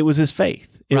 It was his faith.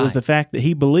 It was the fact that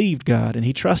he believed God and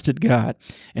he trusted God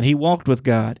and he walked with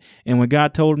God. And when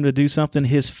God told him to do something,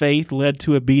 his faith led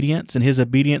to obedience and his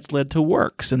obedience led to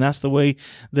works. And that's the way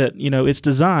that, it's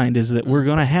designed, is that we're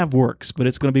going to have works, but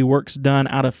it's going to be works done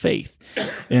out of faith.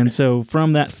 And so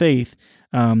from that faith,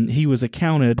 he was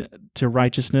accounted to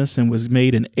righteousness and was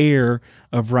made an heir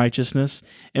of righteousness.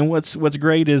 And what's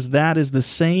great is that is the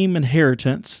same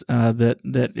inheritance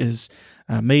that is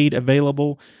made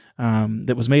available.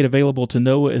 That was made available to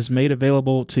Noah is made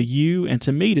available to you and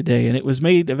to me today, and it was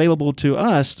made available to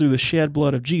us through the shed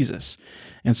blood of Jesus.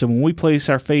 And so when we place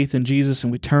our faith in Jesus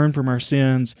and we turn from our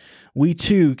sins, we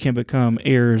too can become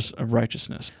heirs of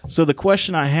righteousness. So the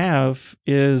question I have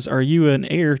is, are you an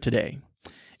heir today?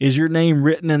 Is your name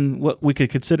written in what we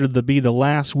could consider to be the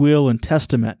last will and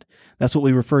testament? That's what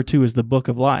we refer to as the book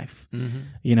of life.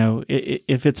 Mm-hmm.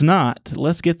 If it's not,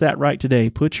 let's get that right today.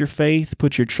 Put your faith,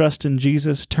 put your trust in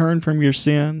Jesus, turn from your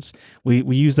sins. We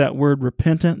use that word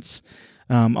repentance.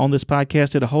 On this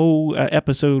podcast, did a whole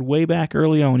episode way back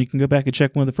early on. You can go back and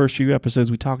check one of the first few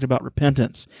episodes. We talked about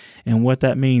repentance and what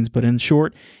that means. But in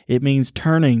short, it means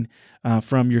turning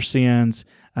from your sins,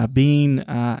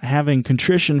 having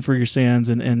contrition for your sins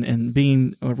and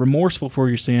being remorseful for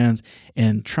your sins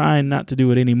and trying not to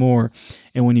do it anymore.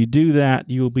 And when you do that,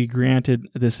 you will be granted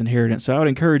this inheritance. So I would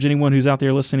encourage anyone who's out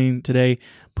there listening today,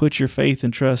 put your faith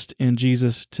and trust in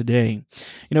Jesus today.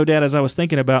 Dad, as I was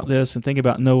thinking about this and thinking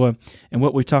about Noah and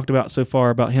what we talked about so far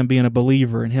about him being a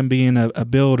believer and him being a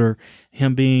builder,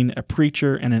 him being a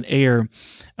preacher and an heir,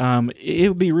 it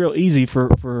would be real easy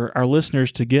for our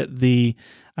listeners to get the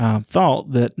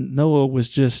thought that Noah was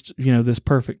just, this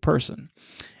perfect person.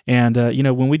 And,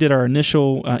 when we did our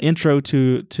initial intro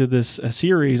to this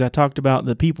series, I talked about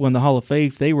the people in the Hall of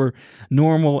Faith. They were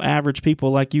normal, average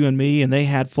people like you and me, and they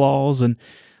had flaws.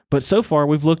 But so far,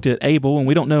 we've looked at Abel, and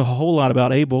we don't know a whole lot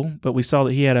about Abel, but we saw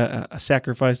that he had a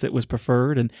sacrifice that was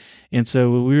preferred, and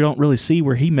so we don't really see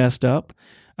where he messed up.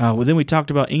 Then we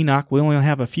talked about Enoch. We only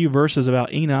have a few verses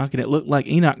about Enoch, and it looked like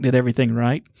Enoch did everything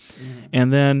right. Mm-hmm.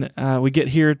 And then we get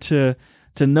here to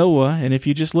Noah, and if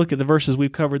you just look at the verses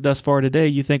we've covered thus far today,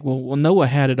 you think, well, Noah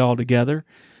had it all together.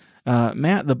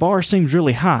 Matt, the bar seems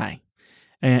really high.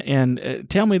 and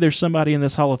tell me there's somebody in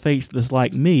this hall of faith that's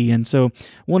like me. And so I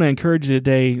want to encourage you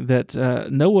today that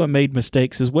Noah made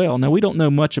mistakes as well. Now, we don't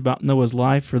know much about Noah's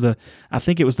life for I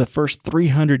think it was the first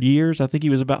 300 years. I think he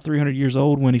was about 300 years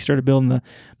old when he started building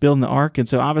the ark. And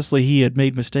so obviously he had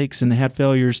made mistakes and had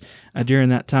failures during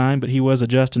that time, but he was a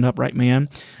just and upright man.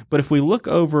 But if we look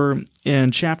over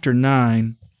in chapter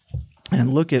 9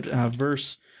 and look at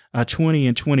verse 20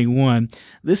 and 21.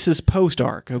 This is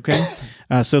post-ark, okay?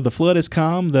 So the flood has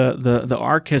come. The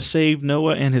ark has saved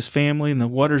Noah and his family, and the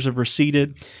waters have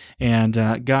receded.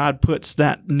 And God puts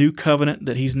that new covenant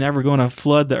that he's never going to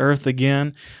flood the earth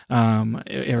again,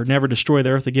 or never destroy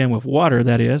the earth again with water,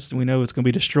 that is. We know it's going to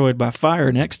be destroyed by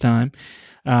fire next time.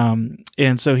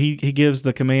 And so he gives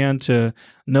the command to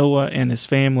Noah and his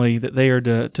family that they are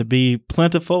to be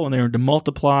plentiful, and they are to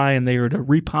multiply, and they are to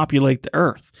repopulate the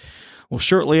earth. Well,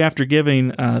 shortly after giving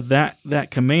that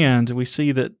command, we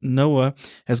see that Noah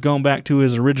has gone back to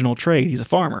his original trade. He's a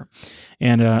farmer.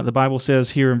 And the Bible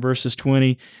says here in verses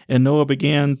 20, and Noah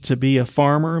began to be a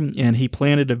farmer, and he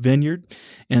planted a vineyard,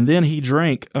 and then he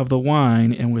drank of the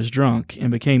wine and was drunk and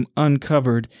became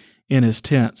uncovered in his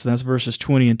tent. So that's verses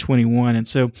 20 and 21. And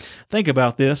so think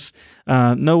about this.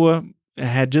 Noah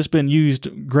had just been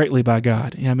used greatly by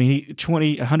God. I mean,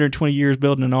 120 years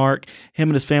building an ark. Him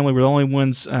and his family were the only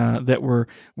ones that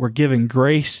were given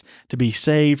grace to be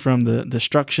saved from the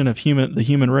destruction of the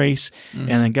human race. Mm-hmm.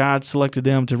 And then God selected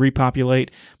them to repopulate.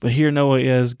 But here Noah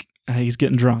is. He's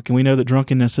getting drunk, and we know that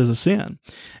drunkenness is a sin.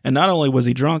 And not only was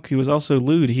he drunk, he was also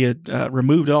lewd. He had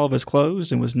removed all of his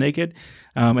clothes and was naked,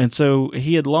 and so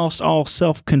he had lost all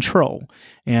self-control.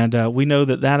 And we know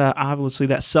that obviously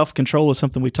that self-control is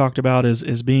something we talked about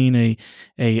as being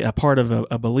a part of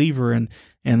a believer, and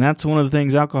that's one of the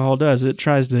things alcohol does. It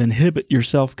tries to inhibit your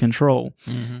self-control.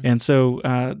 Mm-hmm. And so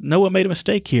Noah made a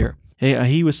mistake here.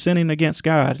 He was sinning against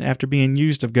God after being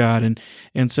used of God.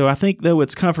 And so I think, though,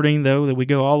 it's comforting, though, that we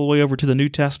go all the way over to the New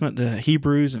Testament, the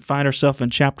Hebrews, and find ourselves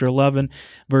in chapter 11,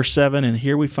 verse 7, and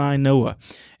here we find Noah.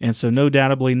 And so no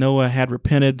doubtably Noah had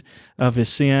repented of his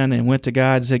sin and went to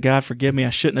God and said, God, forgive me,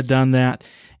 I shouldn't have done that.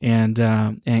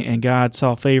 And God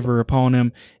saw favor upon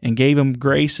him and gave him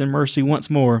grace and mercy once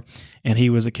more, and he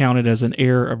was accounted as an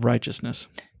heir of righteousness.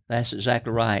 That's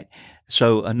exactly right.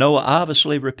 So Noah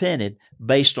obviously repented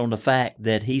based on the fact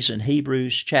that he's in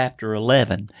Hebrews chapter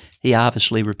 11. He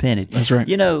obviously repented. That's right.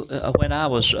 You know, when I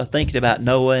was thinking about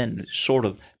Noah and sort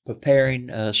of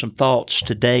preparing some thoughts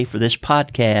today for this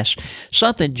podcast,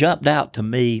 something jumped out to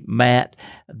me, Matt,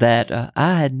 that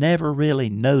I had never really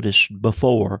noticed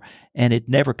before, and it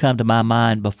never come to my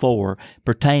mind before,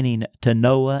 pertaining to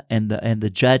Noah and the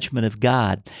judgment of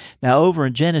God. Now, over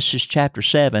in Genesis chapter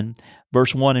 7,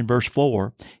 verse 1 and verse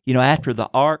 4, you know, after the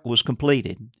ark was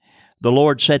completed, the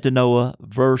Lord said to Noah,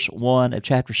 verse 1 of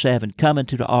chapter 7, come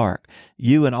into the ark,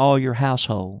 you and all your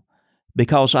household,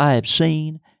 because I have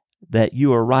seen that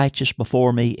you are righteous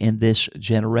before me in this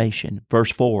generation.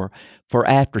 Verse 4, for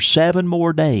after 7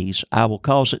 more days I will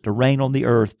cause it to rain on the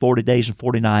earth 40 days and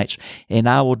 40 nights, and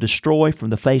I will destroy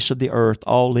from the face of the earth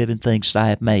all living things that I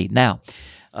have made. Now,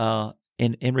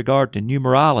 in regard to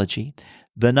numerology,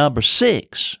 the number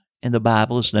 6 in the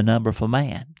Bible is the number for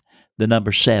man. The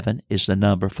number 7 is the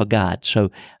number for God.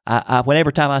 So whenever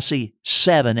time I see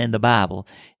 7 in the Bible,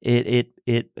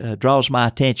 it draws my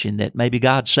attention that maybe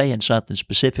God's saying something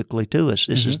specifically to us.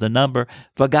 This is the number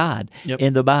for God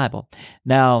in the Bible.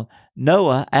 Now,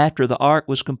 Noah, after the ark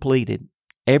was completed,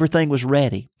 everything was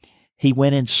ready. He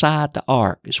went inside the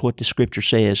ark, is what the Scripture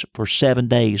says, for 7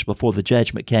 days before the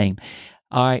judgment came.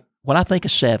 All right, when I think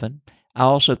of 7, I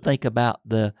also think about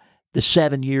the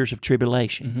 7 years of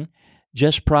tribulation. Mm-hmm.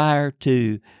 Just prior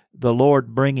to the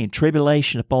Lord bringing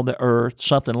tribulation upon the earth,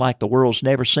 something like the world's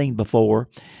never seen before,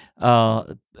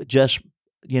 just,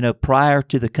 prior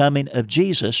to the coming of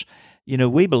Jesus,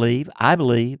 I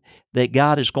believe that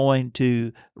God is going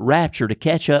to rapture, to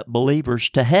catch up believers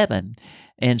to heaven.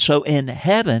 And so in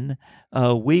heaven,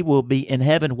 we will be in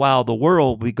heaven while the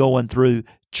world will be going through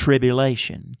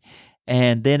tribulation.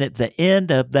 And then at the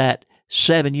end of that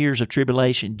 7 years of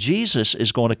tribulation, Jesus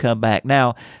is going to come back.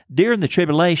 Now, during the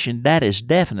tribulation, that is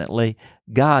definitely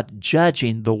God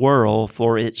judging the world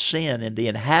for its sin and the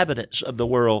inhabitants of the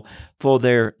world for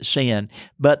their sin.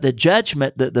 But the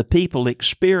judgment that the people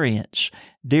experience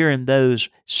during those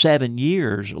 7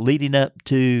 years leading up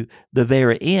to the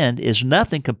very end is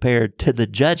nothing compared to the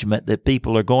judgment that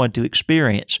people are going to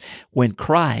experience when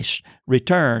Christ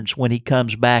returns, when he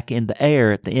comes back in the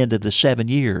air at the end of the 7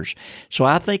 years. So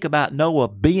I think about Noah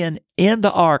being in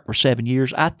the ark for 7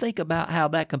 years. I think about how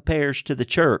that compares to the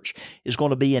church is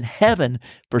going to be in heaven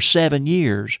for 7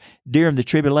 years during the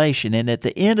tribulation. And at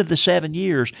the end of the 7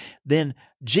 years, then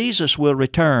Jesus will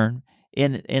return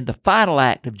in the final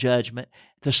act of judgment.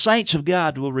 The saints of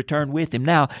God will return with him.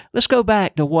 Now, let's go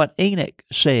back to what Enoch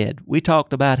said. We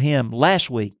talked about him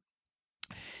last week.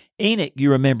 Enoch, you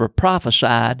remember,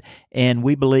 prophesied, and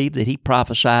we believe that he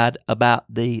prophesied about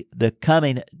the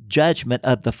coming judgment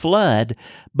of the flood.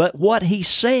 But what he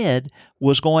said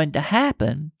was going to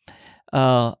happen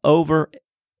over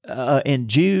in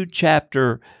Jude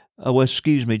chapter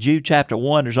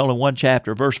 1, there's only one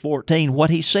chapter, verse 14. What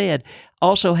he said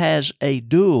also has a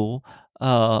dual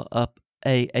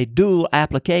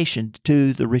application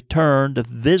to the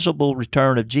visible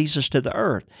return of Jesus to the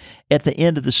earth at the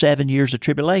end of the 7 years of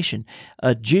tribulation.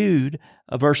 Jude,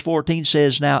 verse 14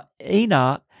 says, "Now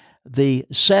Enoch, the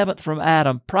seventh from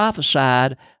Adam,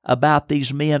 prophesied about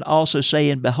these men also,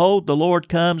 saying, Behold, the Lord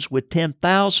comes with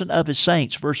 10,000 of his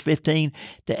saints," verse 15,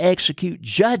 "to execute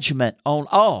judgment on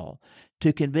all,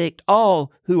 to convict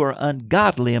all who are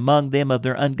ungodly among them of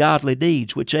their ungodly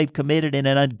deeds, which they've committed in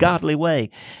an ungodly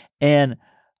way, and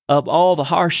of all the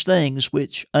harsh things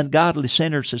which ungodly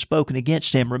sinners have spoken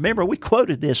against him." Remember, we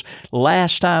quoted this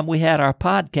last time we had our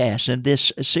podcast in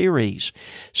this series.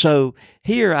 So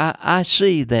here I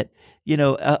see that,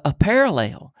 a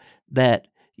parallel that,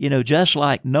 just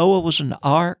like Noah was in the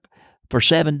ark for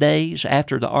 7 days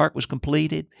after the ark was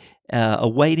completed,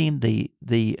 awaiting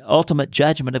the ultimate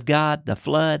judgment of God, the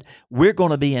flood, we're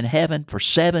going to be in heaven for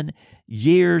 7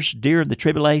 years during the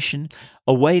tribulation,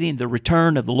 awaiting the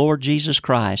return of the Lord Jesus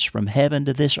Christ from heaven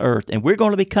to this earth. And we're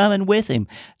going to be coming with him,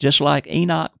 just like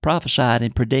Enoch prophesied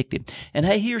and predicted. And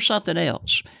hey, here's something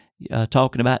else.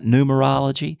 Talking about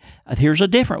numerology, here's a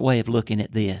different way of looking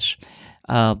at this.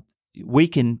 We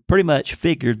can pretty much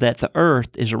figure that the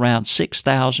earth is around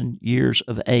 6,000 years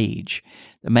of age.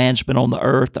 The man's been on the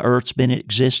earth's been in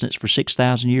existence for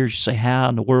 6,000 years. You say, how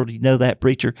in the world do you know that,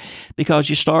 preacher?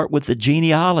 Because you start with the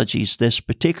genealogies that's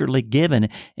particularly given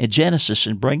in Genesis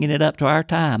and bringing it up to our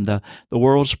time. The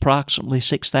world's approximately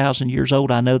 6,000 years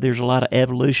old. I know there's a lot of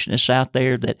evolutionists out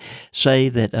there that say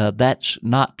that that's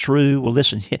not true. Well,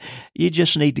 listen, you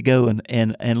just need to go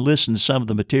and listen to some of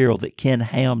the material that Ken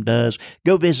Ham does.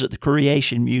 Go visit the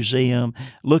Creation Museum,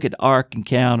 look at the Ark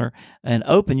Encounter, and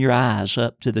open your eyes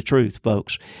up to the truth,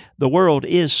 folks. The world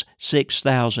is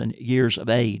 6,000 years of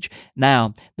age.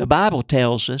 Now, the Bible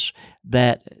tells us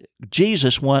that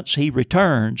Jesus, once he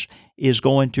returns, is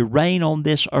going to reign on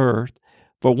this earth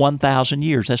for 1,000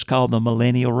 years. That's called the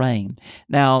millennial reign.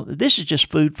 Now, this is just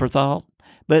food for thought,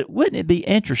 but wouldn't it be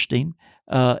interesting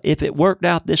if it worked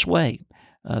out this way?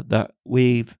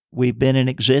 We've been in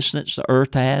existence, the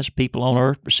earth has, people on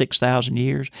earth for 6,000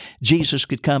 years. Jesus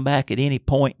could come back at any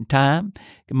point in time.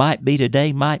 It might be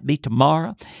today, might be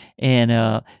tomorrow. And,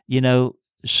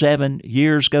 7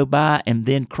 years go by, and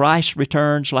then Christ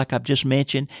returns, like I've just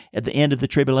mentioned, at the end of the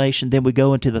tribulation. Then we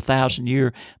go into the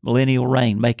 1,000-year millennial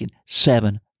reign, making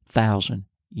 7,000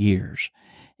 years.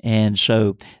 And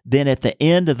so then at the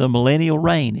end of the millennial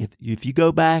reign, if you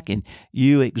go back and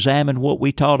you examine what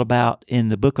we taught about in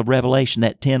the book of Revelation,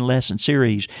 that 10-lesson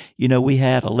series, we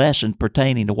had a lesson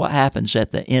pertaining to what happens at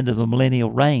the end of the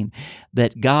millennial reign,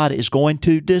 that God is going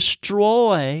to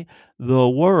destroy the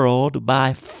world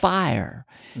by fire.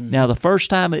 Now, the first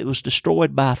time it was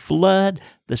destroyed by flood.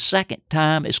 The second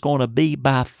time it's going to be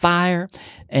by fire.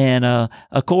 And,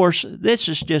 of course, this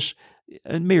is just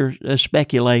a mere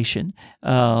speculation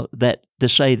that to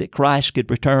say that Christ could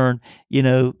return,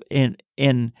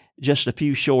 in just a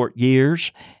few short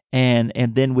years, and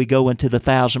then we go into the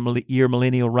 1,000-year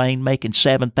millennial reign, making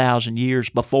 7,000 years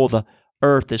before the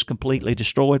earth is completely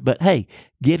destroyed. But hey,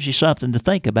 gives you something to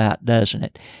think about, doesn't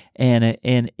it?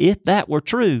 And if that were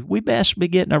true, we best be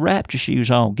getting our rapture shoes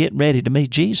on, getting ready to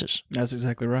meet Jesus. That's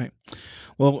exactly right.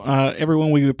 Well, everyone,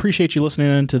 we appreciate you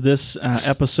listening in to this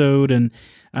episode, and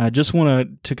just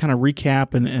want to kind of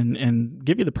recap and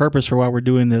give you the purpose for why we're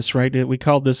doing this, right? We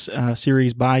called this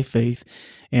series By Faith,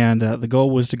 and the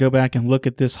goal was to go back and look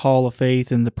at this Hall of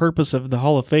Faith, and the purpose of the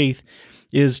Hall of Faith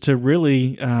is to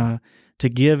really to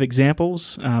give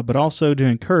examples, but also to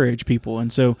encourage people.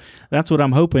 And so that's what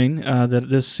I'm hoping that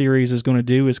this series is going to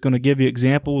do. It's going to give you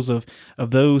examples of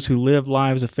those who live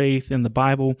lives of faith in the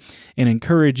Bible and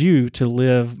encourage you to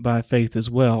live by faith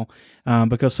as well.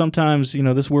 Because sometimes,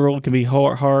 this world can be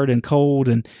hard and cold,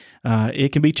 and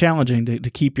it can be challenging to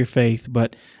keep your faith.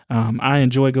 But I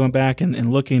enjoy going back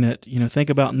and looking at, think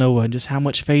about Noah and just how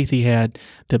much faith he had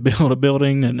to build a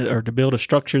building or to build a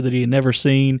structure that he had never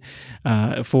seen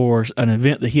for an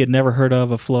event that he had never heard of,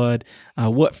 a flood.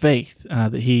 What faith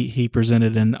that he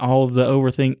presented, and all of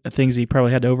the things he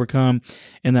probably had to overcome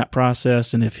in that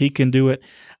process. And if he can do it,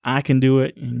 I can do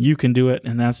it, and you can do it.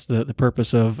 And that's the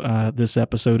purpose of this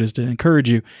episode, is to encourage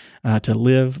you to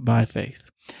live by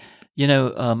faith.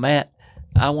 Matt,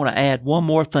 I want to add one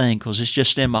more thing, because it's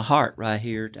just in my heart right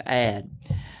here to add.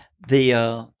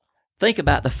 Think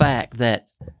about the fact that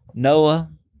Noah,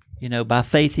 by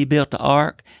faith he built the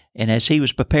ark, and as he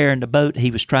was preparing the boat,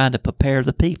 he was trying to prepare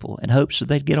the people in hopes that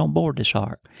they'd get on board this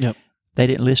ark. Yep. They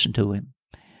didn't listen to him.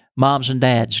 Moms and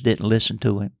dads didn't listen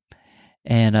to him,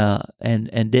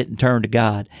 and didn't turn to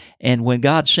God. And when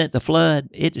God sent the flood,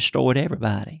 it destroyed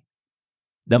everybody.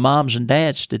 The moms and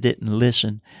dads that didn't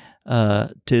listen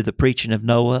to the preaching of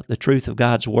Noah, the truth of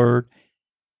God's word,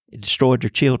 it destroyed their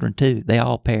children too. They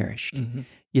all perished. Mm-hmm.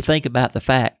 You think about the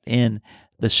fact in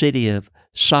the city of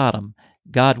Sodom,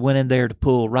 God went in there to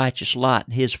pull righteous Lot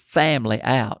and his family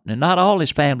out. And not all his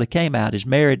family came out. His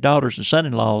married daughters and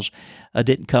son-in-laws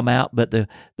didn't come out, but the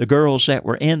girls that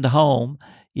were in the home,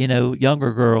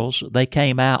 younger girls, they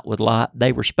came out with Lot.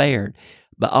 They were spared.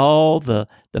 But all the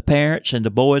parents and the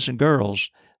boys and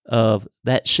girls of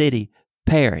that city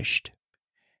perished,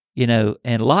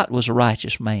 and Lot was a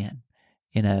righteous man,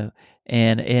 and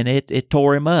it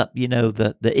tore him up,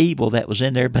 the evil that was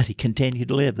in there, but he continued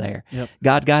to live there. Yep.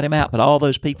 God got him out, but all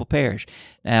those people perished.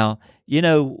 Now,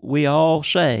 we all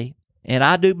say, and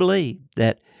I do believe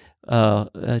that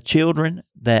children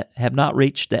that have not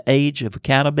reached the age of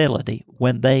accountability,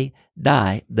 when they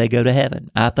die, they go to heaven.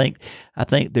 I think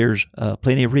there's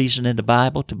plenty of reason in the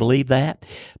Bible to believe that,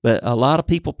 but a lot of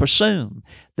people presume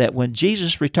that when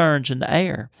Jesus returns in the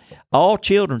air, all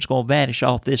children's going to vanish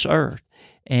off this earth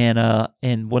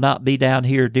and will not be down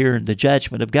here during the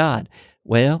judgment of God.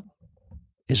 Well,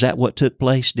 is that what took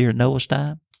place during Noah's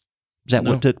time? Is that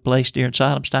what took place during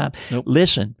Sodom's time? Nope.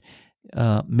 Listen,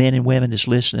 men and women that's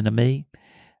listening to me,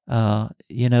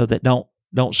 that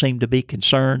don't seem to be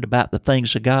concerned about the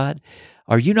things of God.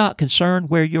 Are you not concerned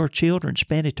where your children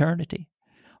spend eternity?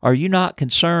 Are you not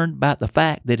concerned about the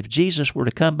fact that if Jesus were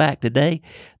to come back today,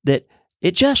 that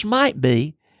it just might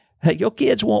be your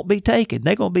kids won't be taken.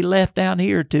 They're going to be left down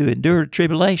here to endure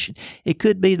tribulation. It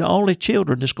could be the only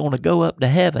children that's going to go up to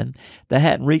heaven that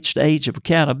hadn't reached the age of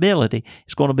accountability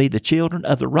is going to be the children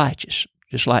of the righteous,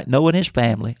 just like Noah and his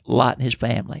family, Lot and his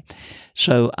family.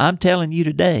 So I'm telling you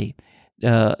today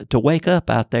to wake up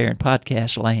out there in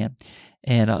podcast land.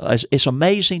 And it's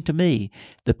amazing to me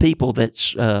the people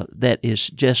that is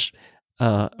just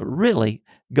really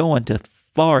going to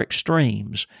far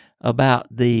extremes about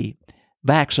the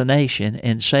vaccination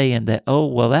and saying that, oh,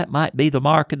 well, that might be the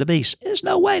mark of the beast. There's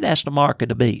no way that's the mark of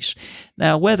the beast.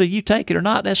 Now, whether you take it or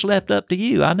not, that's left up to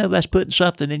you. I know that's putting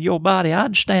something in your body. I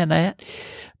understand that.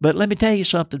 But let me tell you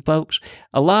something, folks.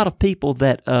 A lot of people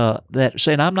that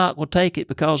saying, I'm not going to take it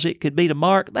because it could be the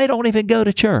mark, they don't even go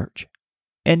to church.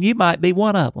 And you might be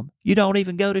one of them. You don't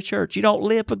even go to church. You don't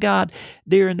live for God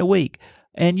during the week.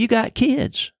 And you got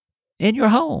kids in your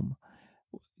home.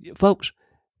 Folks,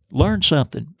 learn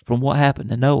something from what happened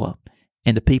to Noah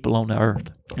and the people on the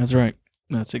earth. That's right.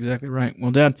 That's exactly right.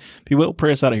 Well, Dad, if you will,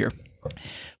 pray us out of here.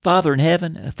 Father in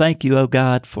heaven, thank you, O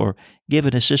God, for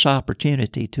giving us this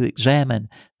opportunity to examine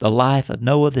the life of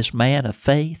Noah, this man of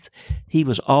faith. He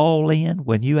was all in.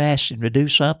 When you asked him to do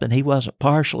something, he wasn't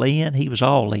partially in, he was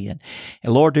all in.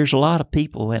 And Lord, there's a lot of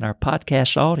people in our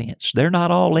podcast audience. They're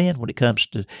not all in when it comes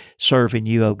to serving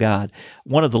you, O God.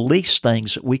 One of the least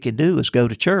things that we can do is go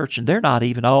to church, and they're not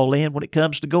even all in when it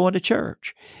comes to going to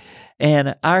church.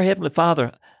 And our Heavenly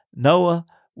Father, Noah,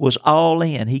 was all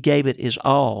in. He gave it his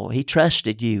all. He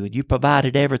trusted you, and you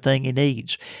provided everything he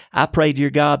needs. I pray, dear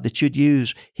God, that you'd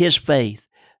use his faith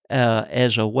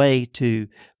as a way to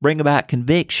bring about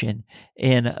conviction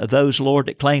in those, Lord,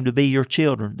 that claim to be your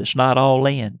children, that's not all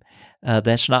in,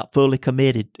 that's not fully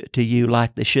committed to you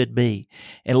like they should be.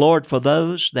 And Lord, for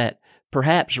those that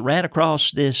perhaps ran across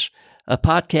this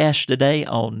podcast today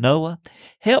on Noah,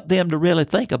 help them to really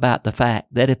think about the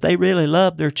fact that if they really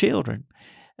love their children,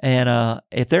 and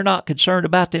if they're not concerned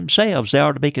about themselves, they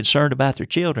ought to be concerned about their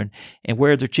children and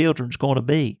where their children's going to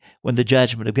be when the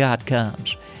judgment of God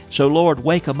comes. So, Lord,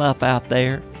 wake them up out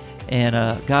there. And,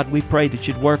 God, we pray that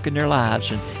you'd work in their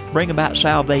lives and bring about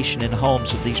salvation in the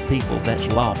homes of these people that's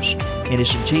lost. And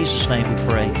it's in Jesus' name we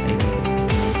pray.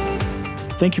 Amen.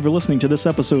 Thank you for listening to this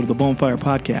episode of the Bonfire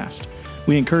Podcast.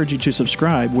 We encourage you to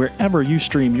subscribe wherever you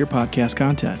stream your podcast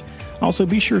content. Also,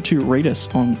 be sure to rate us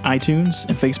on iTunes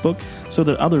and Facebook so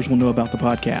that others will know about the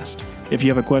podcast. If you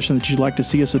have a question that you'd like to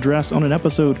see us address on an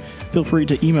episode, feel free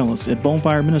to email us at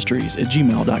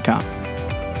bonefireministries@gmail.com.